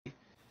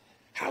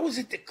How is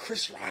it that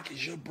Chris Rock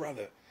is your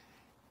brother,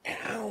 and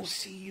I don't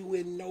see you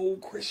in no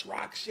Chris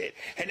Rock shit?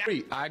 And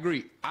I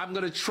agree. I'm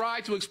going to try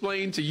to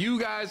explain to you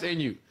guys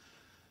and you.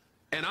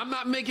 And I'm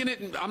not making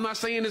it, I'm not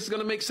saying it's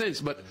going to make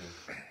sense, but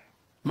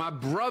my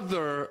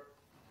brother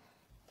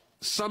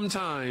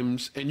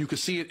sometimes, and you can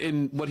see it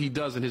in what he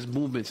does and his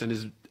movements and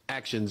his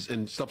actions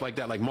and stuff like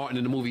that, like Martin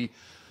in the movie,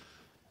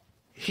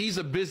 he's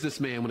a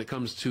businessman when it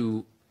comes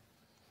to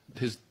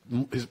his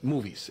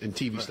movies and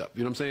TV stuff.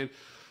 You know what I'm saying?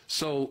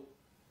 So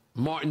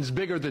Martin's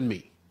bigger than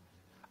me.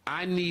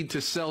 I need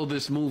to sell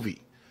this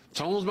movie.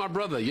 Tone's my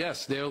brother.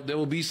 Yes, there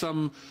will be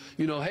some,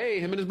 you know, hey,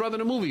 him and his brother in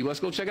the movie. Let's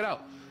go check it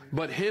out.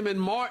 But him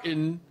and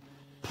Martin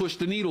push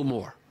the needle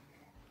more.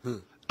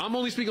 I'm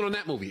only speaking on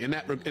that movie in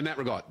that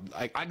regard.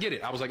 I get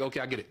it. I was like, okay,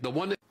 I get it. The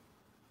one that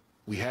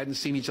we hadn't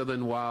seen each other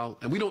in a while,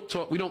 and we don't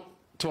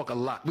talk a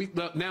lot.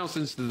 Now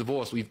since the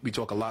divorce, we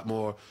talk a lot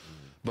more.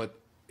 But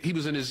he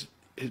was in his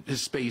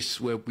space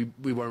where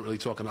we weren't really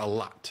talking a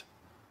lot.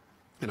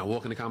 And I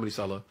walk in the Comedy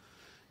Cellar,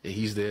 and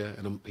he's there,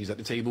 and he's at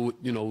the table with,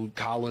 you know,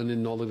 Colin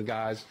and all of the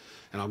guys,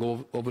 and I'll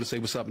go over to say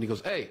what's up, and he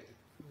goes, hey,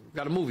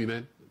 got a movie,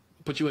 man.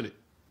 Put you in it.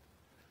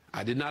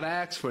 I did not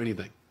ask for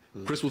anything.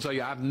 Chris will tell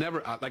you, I've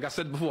never, like I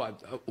said before,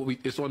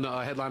 it's on the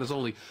Headliners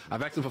Only,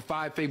 I've asked him for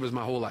 5 favors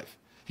my whole life.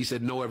 He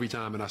said no every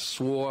time, and I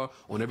swore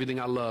on everything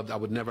I loved I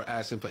would never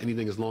ask him for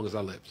anything as long as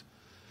I lived.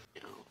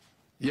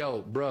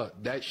 Yo, bruh,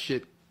 that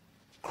shit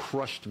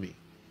crushed me.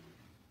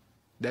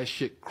 That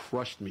shit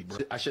crushed me, bro.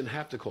 I shouldn't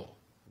have to call.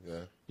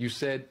 Yeah. You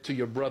said to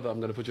your brother, I'm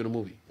going to put you in a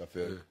movie. I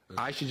feel it.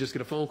 I should just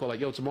get a phone call like,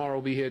 yo, tomorrow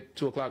we'll be here at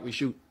 2 o'clock, we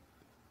shoot.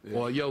 Yeah.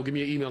 Or, yo, give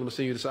me an email, I'm going to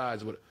send you the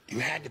sides. You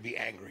had to be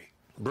angry.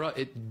 Bruh,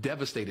 it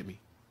devastated me.